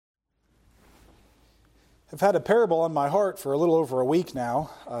I've had a parable on my heart for a little over a week now.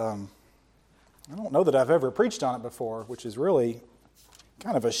 I don't know that I've ever preached on it before, which is really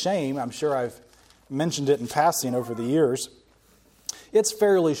kind of a shame. I'm sure I've mentioned it in passing over the years. It's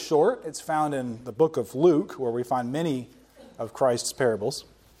fairly short. It's found in the book of Luke, where we find many of Christ's parables.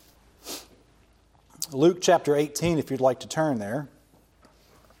 Luke chapter 18, if you'd like to turn there.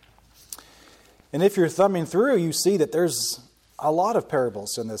 And if you're thumbing through, you see that there's a lot of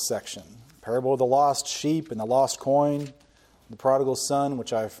parables in this section. Parable of the lost sheep and the lost coin, the prodigal son,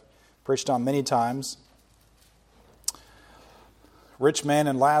 which I've preached on many times, rich man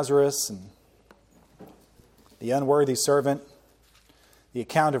and Lazarus, and the unworthy servant, the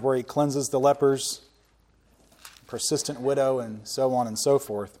account of where he cleanses the lepers, persistent widow, and so on and so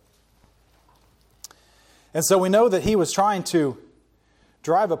forth. And so we know that he was trying to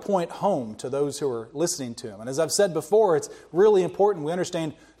drive a point home to those who are listening to him. And as I've said before, it's really important we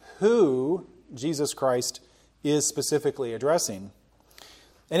understand who Jesus Christ is specifically addressing.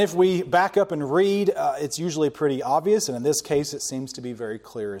 And if we back up and read, it's usually pretty obvious, and in this case it seems to be very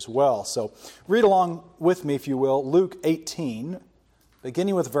clear as well. So read along with me, if you will, Luke 18,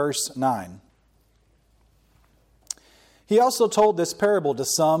 beginning with verse 9. He also told this parable to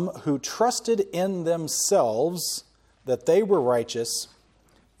some who trusted in themselves that they were righteous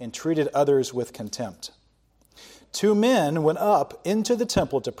and treated others with contempt. 2 men went up into the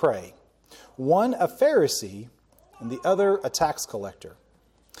temple to pray, one a Pharisee and the other a tax collector.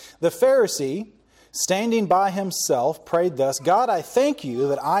 The Pharisee, standing by himself, prayed thus, God, I thank you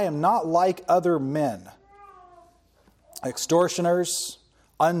that I am not like other men, extortioners,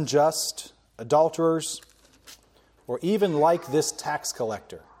 unjust, adulterers, or even like this tax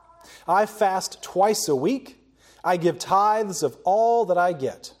collector. I fast twice a week. I give tithes of all that I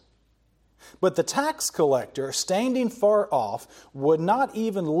get. But the tax collector, standing far off, would not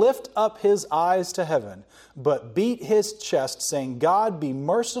even lift up his eyes to heaven, but beat his chest, saying, God, be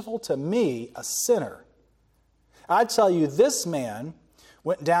merciful to me, a sinner. I tell you, this man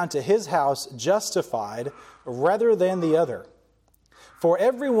went down to his house justified rather than the other. For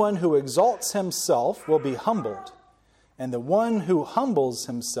everyone who exalts himself will be humbled, and the one who humbles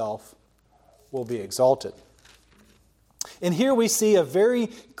himself will be exalted. And here we see a very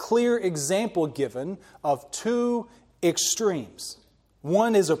clear example given of 2 extremes.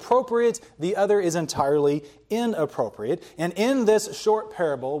 One is appropriate, the other is entirely inappropriate. And in this short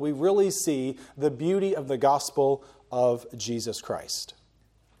parable, we really see the beauty of the gospel of Jesus Christ.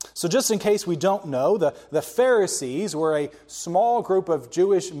 So just in case we don't know, the Pharisees were a small group of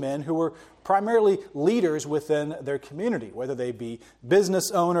Jewish men who were primarily leaders within their community, whether they be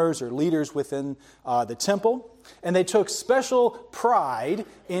business owners or leaders within the temple. And they took special pride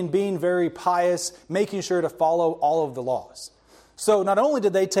in being very pious, making sure to follow all of the laws. So not only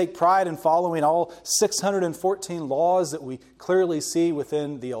did they take pride in following all 614 laws that we clearly see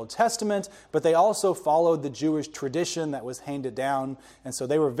within the Old Testament, but they also followed the Jewish tradition that was handed down. And so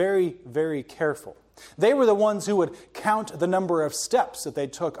they were very, very careful. They were the ones who would count the number of steps that they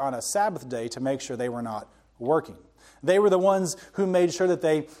took on a Sabbath day to make sure they were not working. They were the ones who made sure that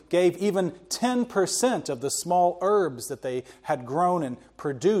they gave even 10% of the small herbs that they had grown and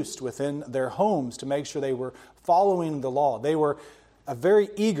produced within their homes to make sure they were following the law. They were very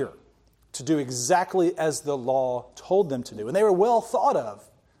eager to do exactly as the law told them to do. And they were well thought of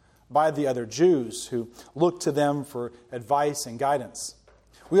by the other Jews who looked to them for advice and guidance.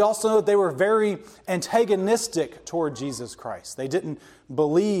 We also know that they were very antagonistic toward Jesus Christ. They didn't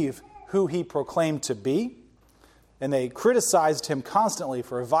believe who he proclaimed to be, and they criticized him constantly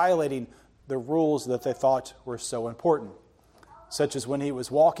for violating the rules that they thought were so important, such as when he was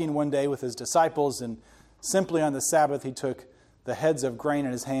walking one day with his disciples, and simply on the Sabbath he took the heads of grain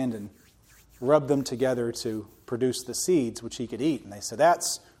in his hand and rubbed them together to produce the seeds which he could eat. And they said,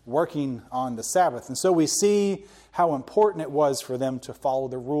 that's working on the Sabbath. And so we see how important it was for them to follow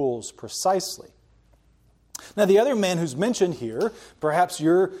the rules precisely. Now, the other man who's mentioned here, perhaps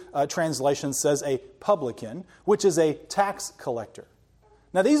your translation says a publican, which is a tax collector.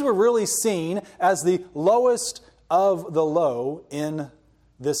 Now, these were really seen as the lowest of the low in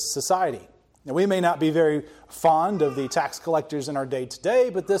this society. Now, we may not be very fond of the tax collectors in our day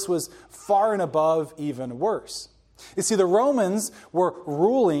today, but this was far and above even worse. You see, the Romans were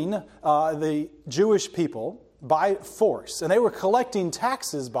ruling the Jewish people by force, and they were collecting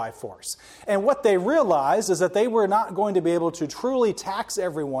taxes by force. And what they realized is that they were not going to be able to truly tax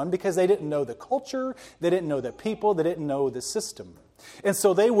everyone because they didn't know the culture, they didn't know the people, they didn't know the system. And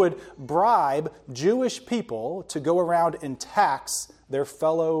so they would bribe Jewish people to go around and tax their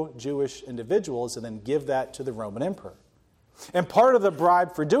fellow Jewish individuals and then give that to the Roman emperor. And part of the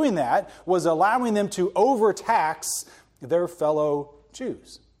bribe for doing that was allowing them to overtax their fellow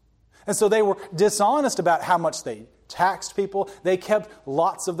Jews. And so they were dishonest about how much they taxed people. They kept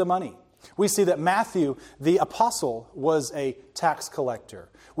lots of the money. We see that Matthew, the apostle, was a tax collector.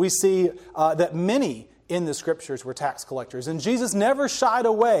 We see that many in the Scriptures were tax collectors. And Jesus never shied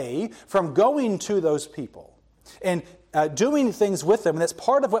away from going to those people and doing things with them. And that's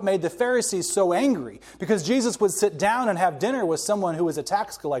part of what made the Pharisees so angry, because Jesus would sit down and have dinner with someone who was a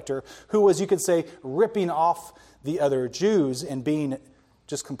tax collector, who was, you could say, ripping off the other Jews and being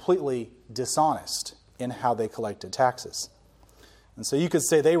just completely dishonest in how they collected taxes. And so you could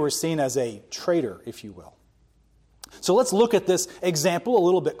say they were seen as a traitor, if you will. So let's look at this example a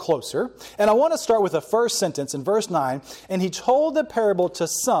little bit closer. And I want to start with the first sentence in verse 9. And he told the parable to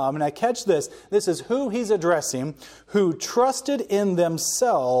some, and I catch this, this is who he's addressing, who trusted in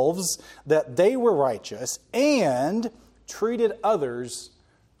themselves that they were righteous and treated others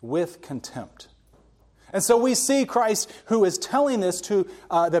with contempt. And so we see Christ who is telling this to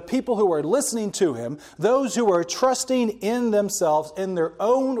the people who are listening to him, those who are trusting in themselves, in their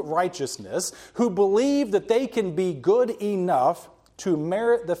own righteousness, who believe that they can be good enough to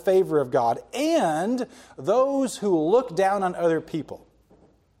merit the favor of God, and those who look down on other people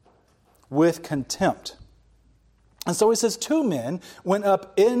with contempt. And so he says, 2 men went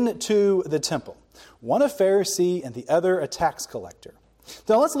up into the temple, one a Pharisee and the other a tax collector.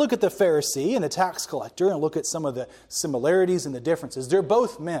 Now let's look at the Pharisee and the tax collector and look at some of the similarities and the differences. They're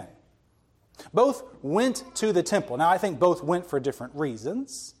both men. Both went to the temple. Now I think both went for different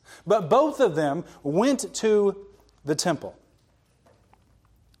reasons, but both of them went to the temple.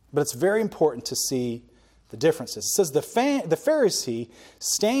 But it's very important to see the differences. It says the Pharisee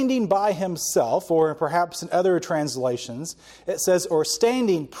standing by himself, or perhaps in other translations, it says, or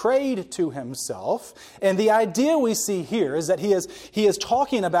standing prayed to himself. And the idea we see here is that he is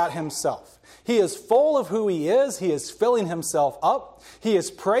talking about himself. He is full of who he is. He is filling himself up. He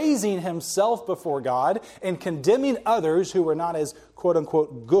is praising himself before God and condemning others who are not as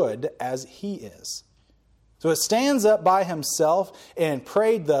quote-unquote good as he is. So it stands up by himself and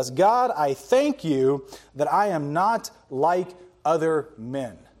prayed thus, God, I thank you that I am not like other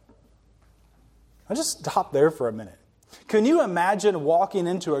men. I'll just stop there for a minute. Can you imagine walking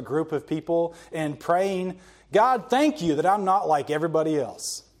into a group of people and praying, God, thank you that I'm not like everybody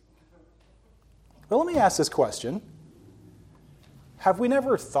else? Well, let me ask this question. Have we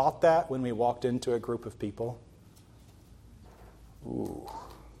never thought that when we walked into a group of people? Ooh.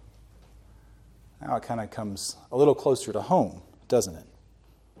 Now it kind of comes a little closer to home, doesn't it?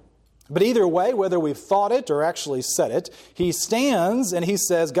 But either way, whether we've thought it or actually said it, he stands and he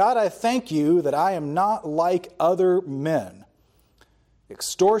says, God, I thank you that I am not like other men.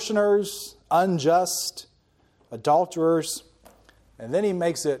 Extortioners, unjust, adulterers. And then he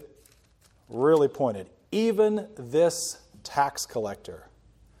makes it really pointed. Even this tax collector.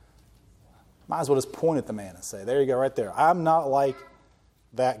 Might as well just point at the man and say, there you go right there. I'm not like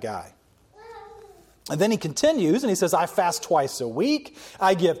that guy. And then he continues and he says, I fast twice a week.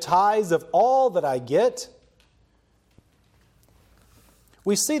 I give tithes of all that I get.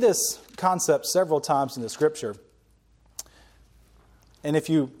 We see this concept several times in the Scripture. And if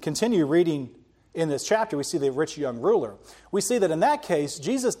you continue reading in this chapter, we see the rich young ruler. We see that in that case,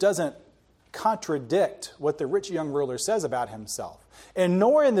 Jesus doesn't contradict what the rich young ruler says about himself. And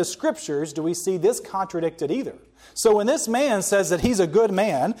nor in the Scriptures do we see this contradicted either. So when this man says that he's a good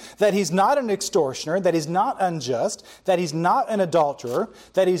man, that he's not an extortioner, that he's not unjust, that he's not an adulterer,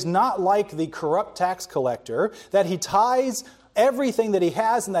 that he's not like the corrupt tax collector, that he tithes everything that he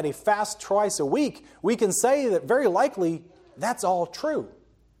has and that he fasts twice a week, we can say that very likely that's all true.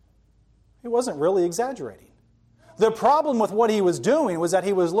 He wasn't really exaggerating. The problem with what he was doing was that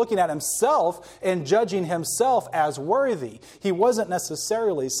he was looking at himself and judging himself as worthy. He wasn't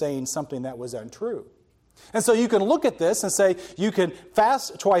necessarily saying something that was untrue. And so you can look at this and say, you can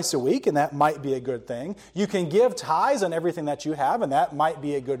fast twice a week, and that might be a good thing. You can give tithes on everything that you have, and that might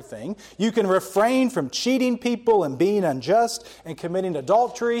be a good thing. You can refrain from cheating people and being unjust and committing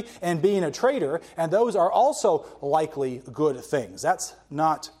adultery and being a traitor, and those are also likely good things. That's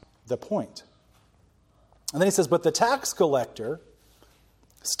not the point. And then he says, but the tax collector,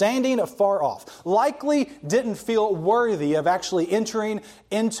 standing afar off, likely didn't feel worthy of actually entering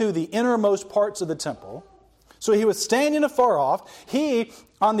into the innermost parts of the temple. So he was standing afar off. He,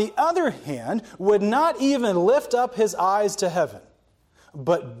 on the other hand, would not even lift up his eyes to heaven,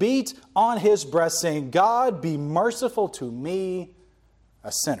 but beat on his breast, saying, God, be merciful to me,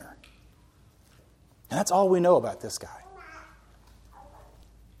 a sinner. And that's all we know about this guy.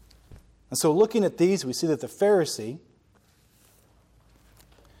 And so looking at these, we see that the Pharisee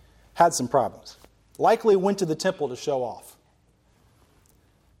had some problems. Likely went to the temple to show off.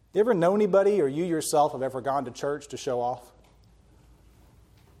 You ever know anybody, or you yourself have ever gone to church to show off?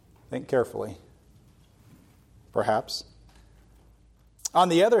 Think carefully. Perhaps. On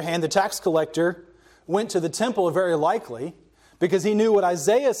the other hand, the tax collector went to the temple very likely because he knew what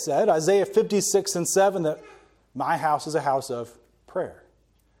Isaiah said, Isaiah 56:7, that my house is a house of prayer.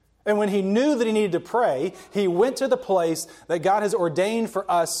 And when he knew that he needed to pray, he went to the place that God has ordained for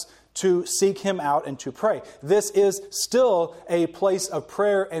us to seek Him out and to pray. This is still a place of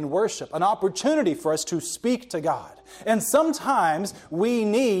prayer and worship, an opportunity for us to speak to God. And sometimes we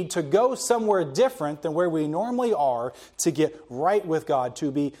need to go somewhere different than where we normally are to get right with God,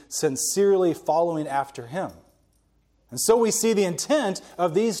 to be sincerely following after Him. And so we see the intent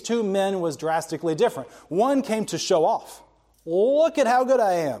of these two men was drastically different. One came to show off. Look at how good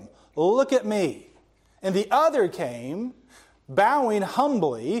I am. Look at me. And the other came bowing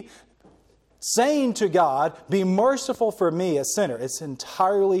humbly, saying to God, be merciful for me, a sinner. It's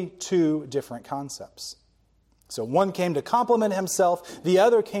entirely two different concepts. So one came to compliment himself, the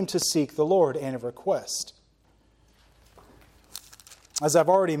other came to seek the Lord and a request. As I've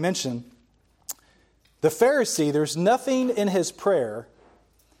already mentioned, the Pharisee, there's nothing in his prayer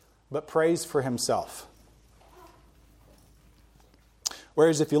but praise for himself.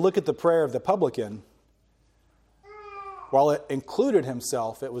 Whereas if you look at the prayer of the publican, while it included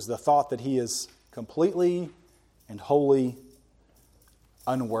himself, it was the thought that he is completely and wholly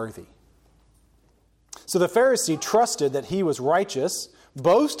unworthy. So the Pharisee trusted that he was righteous,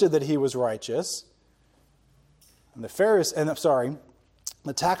 boasted that he was righteous, and the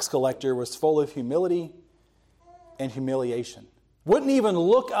tax collector was full of humility and humiliation. Wouldn't even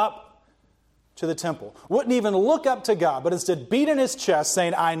look up to the temple, wouldn't even look up to God, but instead beat in his chest,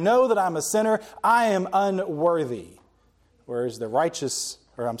 saying, I know that I'm a sinner, I am unworthy. Whereas the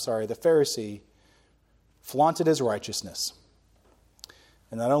Pharisee flaunted his righteousness.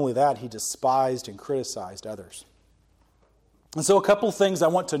 And not only that, he despised and criticized others. And so a couple things I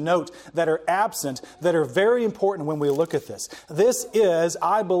want to note that are absent, that are very important when we look at this. This is,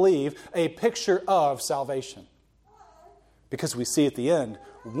 I believe, a picture of salvation. Because we see at the end,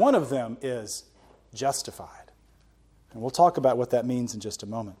 one of them is justified. And we'll talk about what that means in just a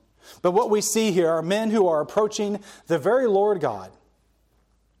moment. But what we see here are men who are approaching the very Lord God.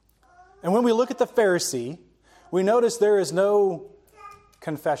 And when we look at the Pharisee, we notice there is no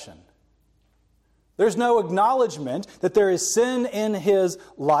confession. There's no acknowledgement that there is sin in his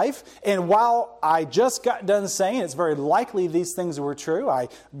life. And while I just got done saying it's very likely these things were true, I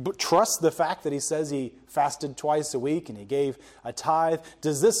trust the fact that he says he fasted twice a week and he gave a tithe.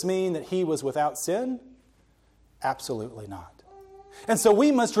 Does this mean that he was without sin? Absolutely not. And so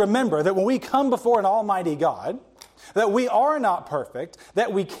we must remember that when we come before an almighty God, that we are not perfect,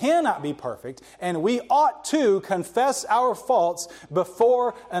 that we cannot be perfect, and we ought to confess our faults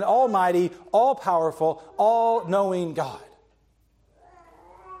before an almighty, all-powerful, all-knowing God.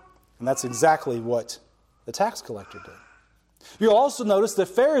 And that's exactly what the tax collector did. You'll also notice the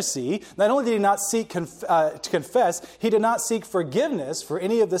Pharisee, not only did he not seek to confess, he did not seek forgiveness for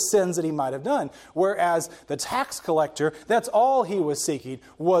any of the sins that he might have done. Whereas the tax collector, that's all he was seeking,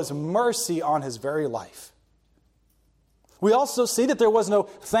 was mercy on his very life. We also see that there was no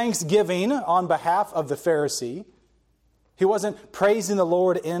thanksgiving on behalf of the Pharisee. He wasn't praising the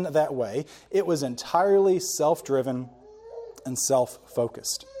Lord in that way. It was entirely self-driven and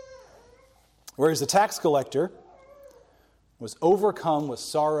self-focused. Whereas the tax collector was overcome with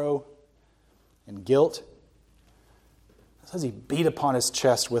sorrow and guilt. It says he beat upon his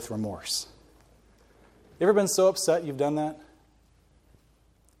chest with remorse. You ever been so upset you've done that?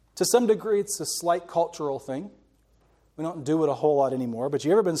 To some degree, it's a slight cultural thing. We don't do it a whole lot anymore. But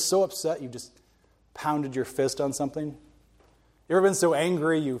you ever been so upset you've just pounded your fist on something? You ever been so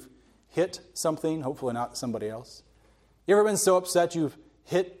angry you've hit something, hopefully not somebody else? You ever been so upset you've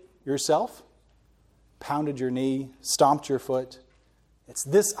hit yourself? Pounded your knee, stomped your foot? It's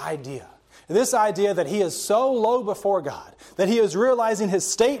this idea that he is so low before God, that he is realizing his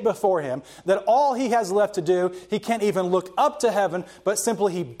state before him, that all he has left to do, he can't even look up to heaven, but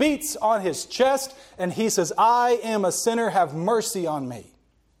simply he beats on his chest and he says, I am a sinner, have mercy on me.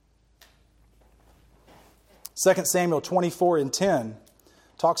 2 Samuel 24:10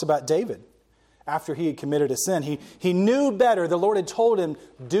 talks about David. After he had committed a sin, he knew better. The Lord had told him,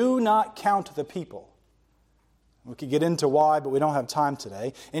 do not count the people. We could get into why, but we don't have time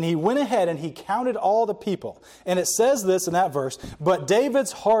today. And he went ahead and he counted all the people. And it says this in that verse, but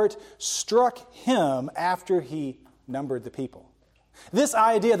David's heart struck him after he numbered the people. This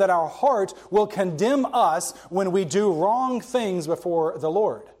idea that our heart will condemn us when we do wrong things before the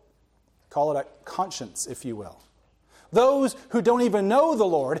Lord. Call it a conscience, if you will. Those who don't even know the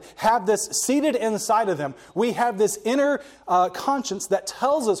Lord have this seated inside of them. We have this inner conscience that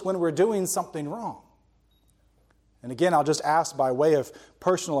tells us when we're doing something wrong. And again, I'll just ask by way of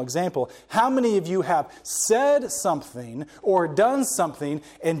personal example, how many of you have said something or done something,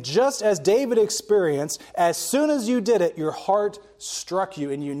 and just as David experienced, as soon as you did it, your heart struck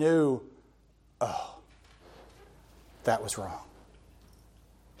you and you knew, oh, that was wrong?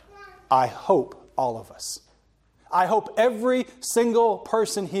 I hope all of us. I hope every single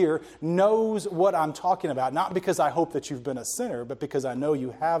person here knows what I'm talking about. Not because I hope that you've been a sinner, but because I know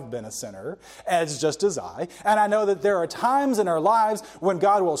you have been a sinner, as just as I. And I know that there are times in our lives when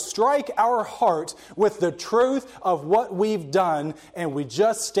God will strike our heart with the truth of what we've done, and we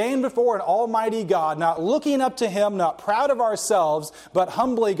just stand before an almighty God, not looking up to Him, not proud of ourselves, but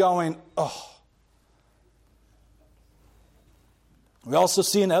humbly going, oh. We also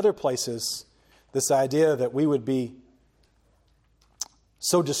see in other places this idea that we would be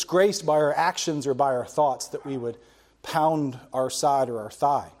so disgraced by our actions or by our thoughts that we would pound our side or our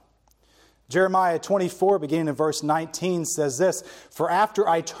thigh. Jeremiah 24, beginning in verse 19, says this, "For after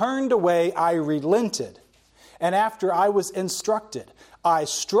I turned away, I relented, and after I was instructed, I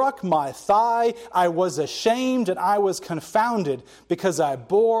struck my thigh, I was ashamed, and I was confounded, because I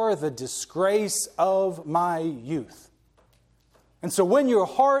bore the disgrace of my youth." And so when your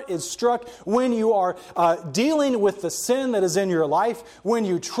heart is struck, when you are dealing with the sin that is in your life, when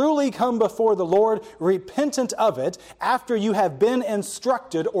you truly come before the Lord repentant of it, after you have been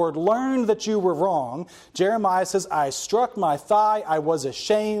instructed or learned that you were wrong, Jeremiah says, I struck my thigh, I was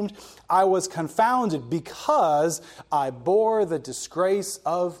ashamed, I was confounded because I bore the disgrace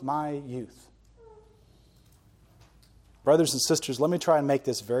of my youth. Brothers and sisters, let me try and make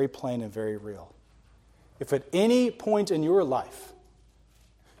this very plain and very real. If at any point in your life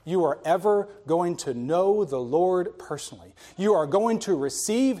you are ever going to know the Lord personally, you are going to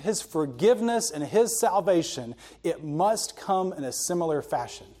receive His forgiveness and His salvation, it must come in a similar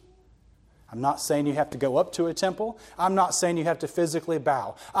fashion. I'm not saying you have to go up to a temple. I'm not saying you have to physically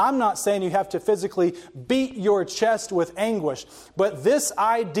bow. I'm not saying you have to physically beat your chest with anguish. But this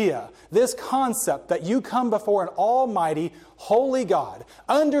idea, this concept that you come before an almighty, holy God,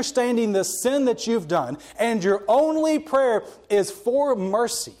 understanding the sin that you've done, and your only prayer is for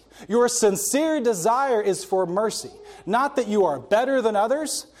mercy. Your sincere desire is for mercy. Not that you are better than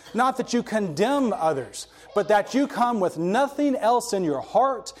others, not that you condemn others, but that you come with nothing else in your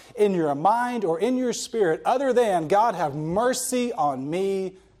heart, in your mind, or in your spirit other than, God, have mercy on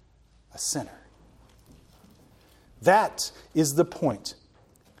me, a sinner. That is the point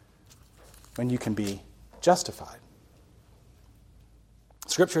when you can be justified.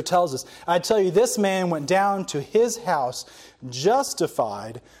 Scripture tells us, I tell you, this man went down to his house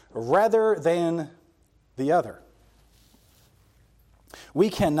justified rather than the other. We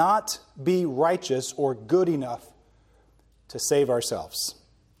cannot be righteous or good enough to save ourselves.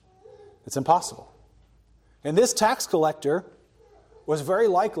 It's impossible. And this tax collector was very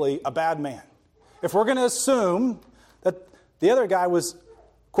likely a bad man. If we're going to assume that the other guy was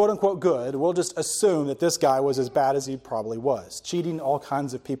quote-unquote good, we'll just assume that this guy was as bad as he probably was, cheating all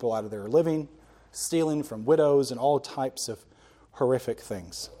kinds of people out of their living, stealing from widows, and all types of horrific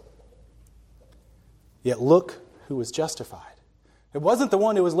things. Yet look who was justified. It wasn't the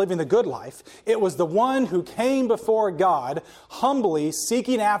one who was living the good life. It was the one who came before God, humbly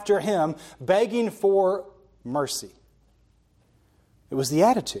seeking after Him, begging for mercy. It was the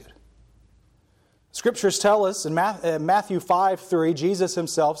attitude. Scriptures tell us in Matthew 5:3, Jesus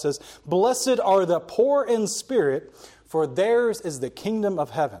Himself says, "Blessed are the poor in spirit, for theirs is the kingdom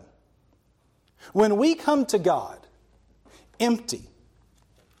of heaven." When we come to God empty,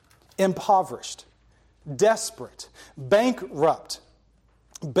 impoverished, desperate, bankrupt,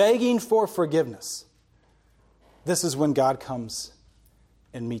 begging for forgiveness, this is when God comes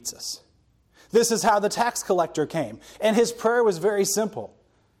and meets us. This is how the tax collector came. And his prayer was very simple.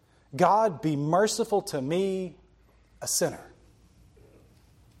 God, be merciful to me, a sinner.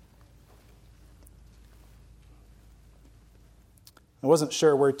 I wasn't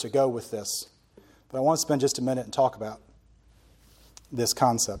sure where to go with this, but I want to spend just a minute and talk about this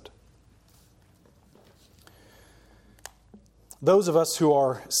concept. Those of us who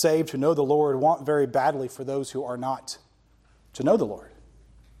are saved, who know the Lord, want very badly for those who are not to know the Lord.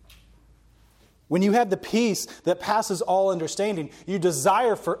 When you have the peace that passes all understanding, you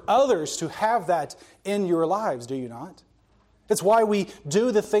desire for others to have that in your lives, do you not? It's why we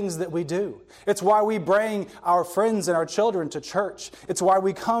do the things that we do. It's why we bring our friends and our children to church. It's why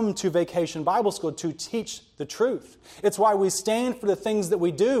we come to Vacation Bible School to teach the truth. It's why we stand for the things that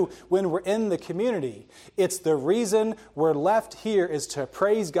we do when we're in the community. It's the reason we're left here is to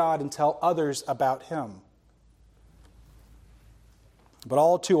praise God and tell others about Him. But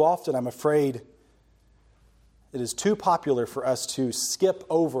all too often, I'm afraid, it is too popular for us to skip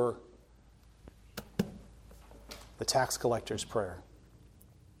over the tax collector's prayer.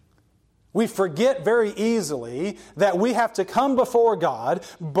 We forget very easily that we have to come before God,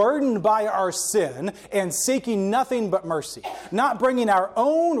 burdened by our sin and seeking nothing but mercy. Not bringing our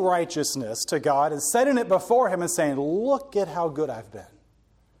own righteousness to God and setting it before Him and saying, look at how good I've been.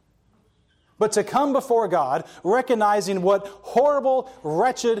 But to come before God, recognizing what horrible,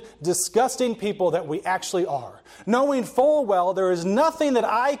 wretched, disgusting people that we actually are. Knowing full well there is nothing that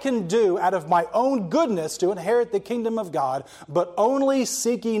I can do out of my own goodness to inherit the kingdom of God, but only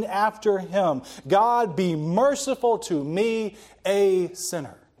seeking after Him. God, be merciful to me, a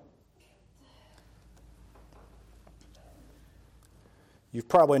sinner. You've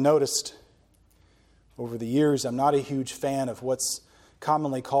probably noticed over the years I'm not a huge fan of what's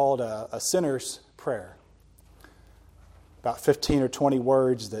commonly called a sinner's prayer. About 15 or 20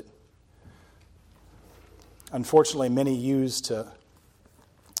 words that unfortunately many use to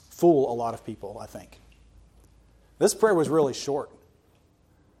fool a lot of people, I think. This prayer was really short.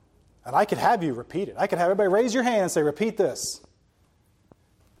 And I could have you repeat it. I could have everybody raise your hand and say, repeat this.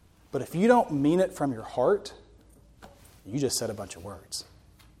 But if you don't mean it from your heart, you just said a bunch of words.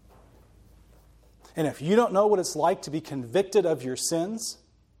 And if you don't know what it's like to be convicted of your sins,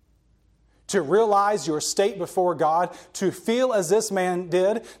 to realize your state before God, to feel as this man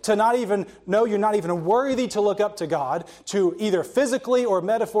did, to not even know you're not even worthy to look up to God, to either physically or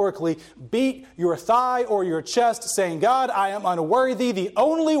metaphorically beat your thigh or your chest saying, God, I am unworthy. The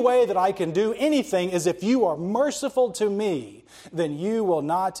only way that I can do anything is if you are merciful to me, then you will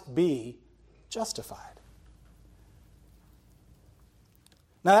not be justified.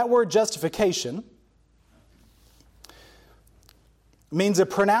 Now that word justification means a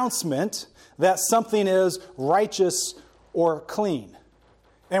pronouncement that something is righteous or clean.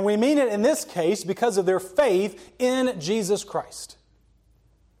 And we mean it in this case because of their faith in Jesus Christ.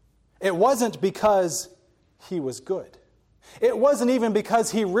 It wasn't because He was good. It wasn't even because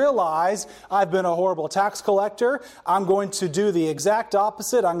He realized, I've been a horrible tax collector, I'm going to do the exact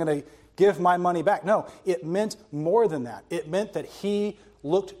opposite, I'm going to give my money back. No, it meant more than that. It meant that He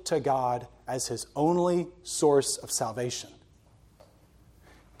looked to God as His only source of salvation.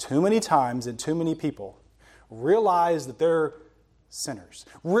 Too many times and too many people realize that they're sinners,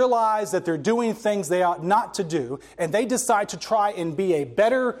 realize that they're doing things they ought not to do, and they decide to try and be a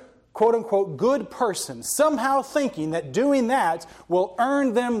better, quote-unquote, good person, somehow thinking that doing that will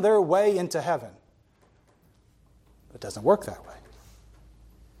earn them their way into heaven. But it doesn't work that way.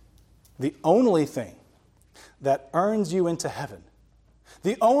 The only thing that earns you into heaven,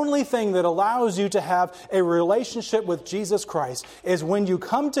 the only thing that allows you to have a relationship with Jesus Christ is when you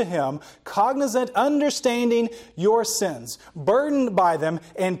come to Him, cognizant, understanding your sins, burdened by them,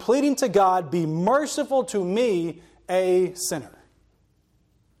 and pleading to God, be merciful to me, a sinner.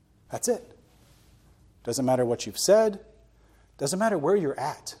 That's it. Doesn't matter what you've said. Doesn't matter where you're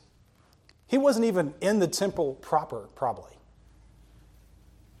at. He wasn't even in the temple proper, probably.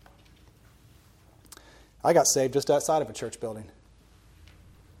 I got saved just outside of a church building.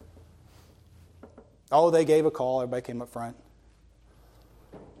 Oh, they gave a call. Everybody came up front.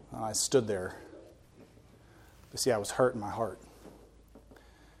 I stood there. But see, I was hurt in my heart.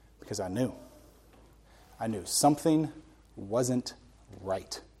 Because I knew something wasn't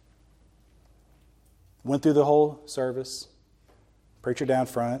right. Went through the whole service. Preacher down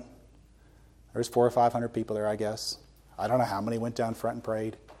front. There was 400 or 500 people there, I guess. I don't know how many went down front and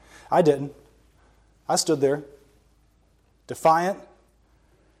prayed. I didn't. I stood there, defiant,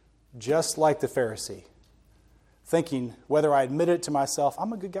 just like the Pharisee, thinking whether I admitted it to myself,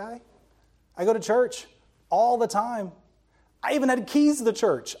 I'm a good guy. I go to church all the time. I even had keys to the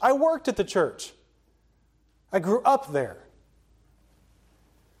church. I worked at the church. I grew up there.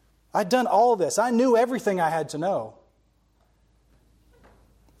 I'd done all this. I knew everything I had to know.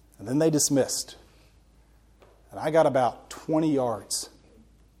 And then they dismissed. And I got about 20 yards.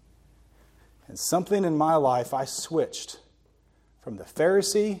 And something in my life, I switched from the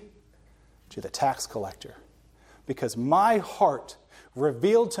Pharisee to the tax collector. Because my heart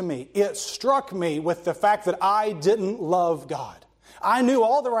revealed to me, it struck me with the fact that I didn't love God. I knew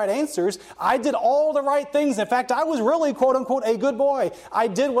all the right answers. I did all the right things. In fact, I was really, quote unquote, a good boy. I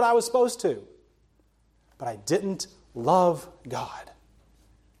did what I was supposed to. But I didn't love God.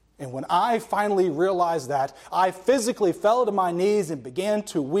 And when I finally realized that, I physically fell to my knees and began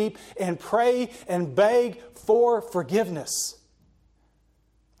to weep and pray and beg for forgiveness.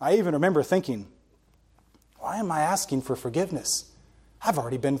 I even remember thinking, why am I asking for forgiveness? I've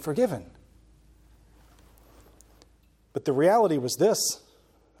already been forgiven. But the reality was this: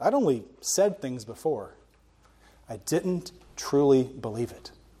 I'd only said things before. I didn't truly believe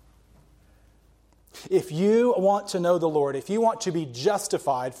it. If you want to know the Lord, if you want to be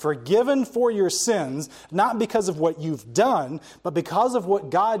justified, forgiven for your sins, not because of what you've done, but because of what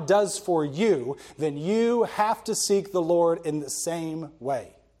God does for you, then you have to seek the Lord in the same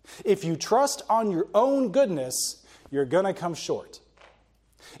way. If you trust on your own goodness, you're going to come short.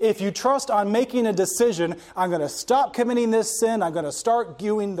 If you trust on making a decision, I'm going to stop committing this sin, I'm going to start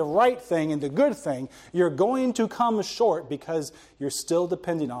doing the right thing and the good thing, you're going to come short because you're still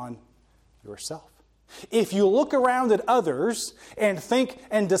depending on yourself. If you look around at others and think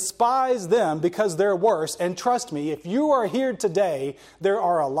and despise them because they're worse, and trust me, if you are here today, there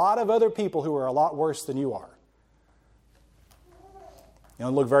are a lot of other people who are a lot worse than you are. You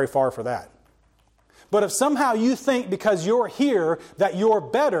don't look very far for that. But if somehow you think because you're here that you're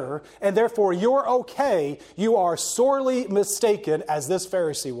better and therefore you're okay, you are sorely mistaken, as this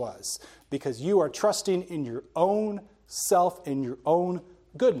Pharisee was, because you are trusting in your own self, in your own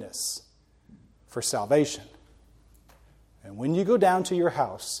goodness for salvation. And when you go down to your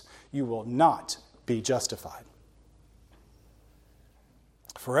house, you will not be justified.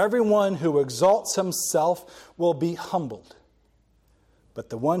 For everyone who exalts himself will be humbled, but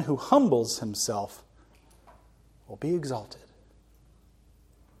the one who humbles himself will be exalted.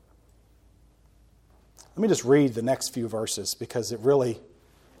 Let me just read the next few verses because it really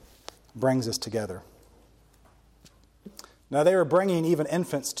brings us together. Now they were bringing even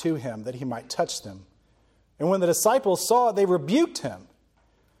infants to him that he might touch them. And when the disciples saw it, they rebuked him.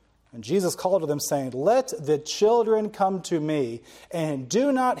 And Jesus called to them, saying, "Let the children come to me, and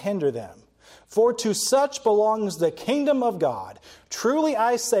do not hinder them. For to such belongs the kingdom of God. Truly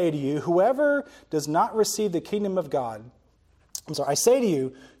I say to you, whoever does not receive the kingdom of God, I say to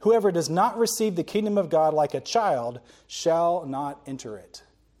you, whoever does not receive the kingdom of God like a child shall not enter it."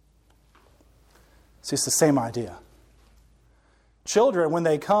 See, it's the same idea. Children, when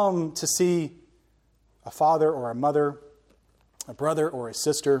they come to see a father or a mother, a brother or a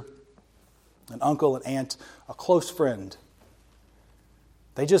sister, an uncle, an aunt, a close friend,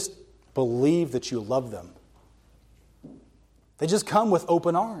 they just believe that you love them. They just come with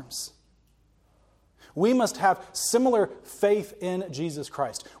open arms. We must have similar faith in Jesus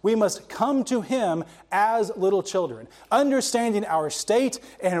Christ. We must come to Him as little children, understanding our state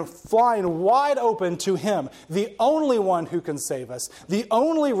and flying wide open to Him, the only one who can save us. The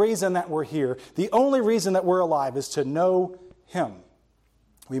only reason that we're here, the only reason that we're alive is to know Him.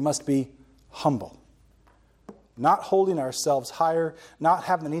 We must be humble, not holding ourselves higher, not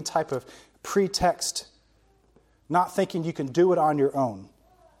having any type of pretext, not thinking you can do it on your own.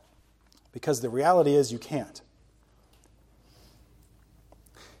 Because the reality is you can't.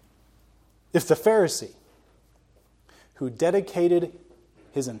 If the Pharisee, who dedicated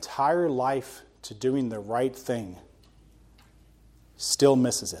his entire life to doing the right thing, still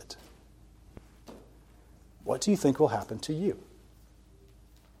misses it, what do you think will happen to you?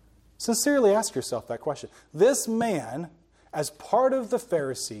 Sincerely ask yourself that question. This man, as part of the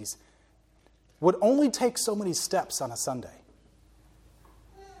Pharisees, would only take so many steps on a Sunday,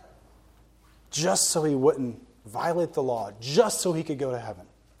 just so he wouldn't violate the law, just so he could go to heaven.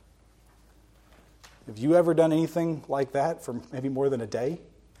 Have you ever done anything like that for maybe more than a day?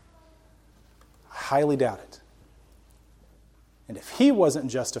 I highly doubt it. And if he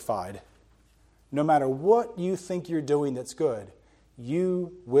wasn't justified, no matter what you think you're doing that's good,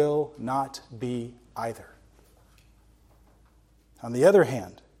 you will not be either. On the other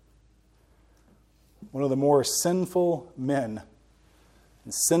hand, one of the more sinful men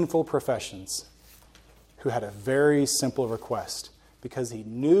and sinful professions, who had a very simple request. Because he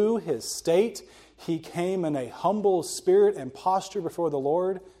knew his state, he came in a humble spirit and posture before the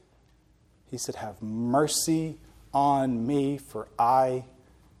Lord. He said, "Have mercy on me, for I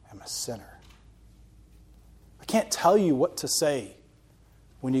am a sinner." I can't tell you what to say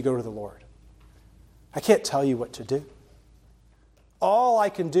when you go to the Lord. I can't tell you what to do. All I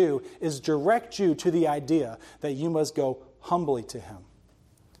can do is direct you to the idea that you must go humbly to Him.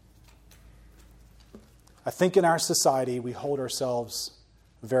 I think in our society we hold ourselves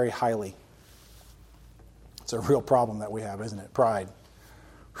very highly. It's a real problem that we have, isn't it? Pride.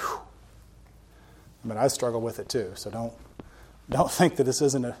 Whew. I mean, I struggle with it too, so don't think that this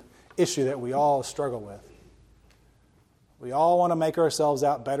isn't an issue that we all struggle with. We all want to make ourselves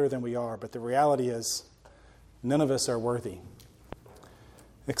out better than we are, but the reality is none of us are worthy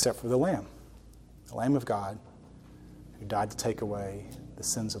except for the Lamb of God who died to take away the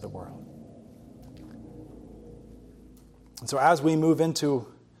sins of the world. And so as we move into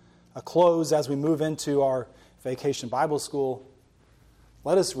a close, as we move into our Vacation Bible School,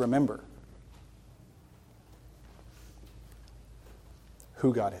 let us remember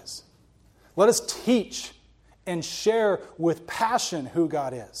who God is. Let us teach and share with passion who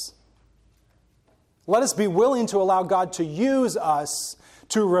God is. Let us be willing to allow God to use us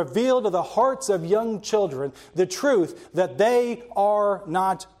to reveal to the hearts of young children the truth that they are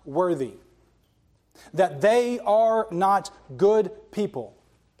not worthy, that they are not good people,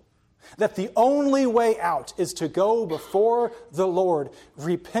 that the only way out is to go before the Lord,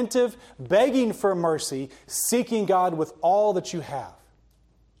 repentive, begging for mercy, seeking God with all that you have,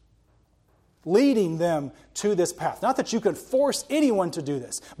 leading them to this path. Not that you can force anyone to do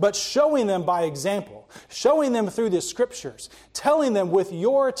this, but showing them by example, showing them through the Scriptures, telling them with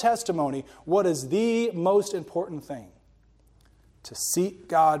your testimony what is the most important thing: to seek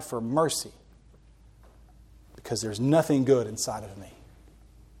God for mercy, because there's nothing good inside of me.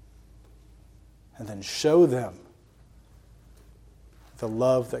 And then show them the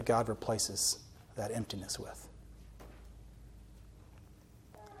love that God replaces that emptiness with.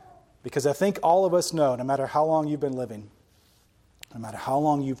 Because I think all of us know, no matter how long you've been living, no matter how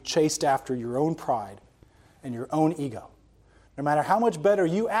long you've chased after your own pride and your own ego, no matter how much better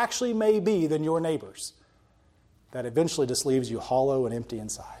you actually may be than your neighbors, that eventually just leaves you hollow and empty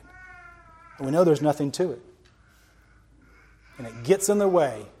inside. And we know there's nothing to it. And it gets in the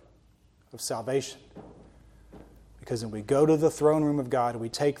way of salvation. Because when we go to the throne room of God, we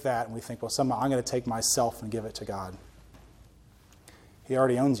take that and we think, well, somehow I'm going to take myself and give it to God. He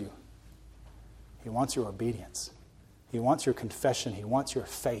already owns you. He wants your obedience. He wants your confession. He wants your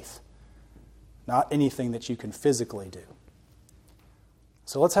faith. Not anything that you can physically do.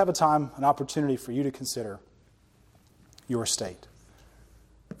 So let's have an opportunity for you to consider your state.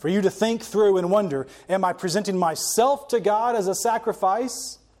 For you to think through and wonder, am I presenting myself to God as a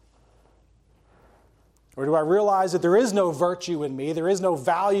sacrifice? Or do I realize that there is no virtue in me, there is no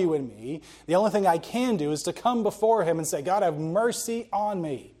value in me? The only thing I can do is to come before Him and say, God, have mercy on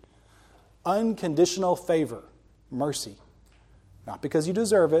me. Unconditional favor, mercy. Not because you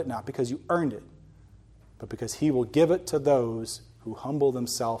deserve it, not because you earned it, but because He will give it to those who humble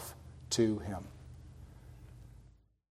themselves to Him.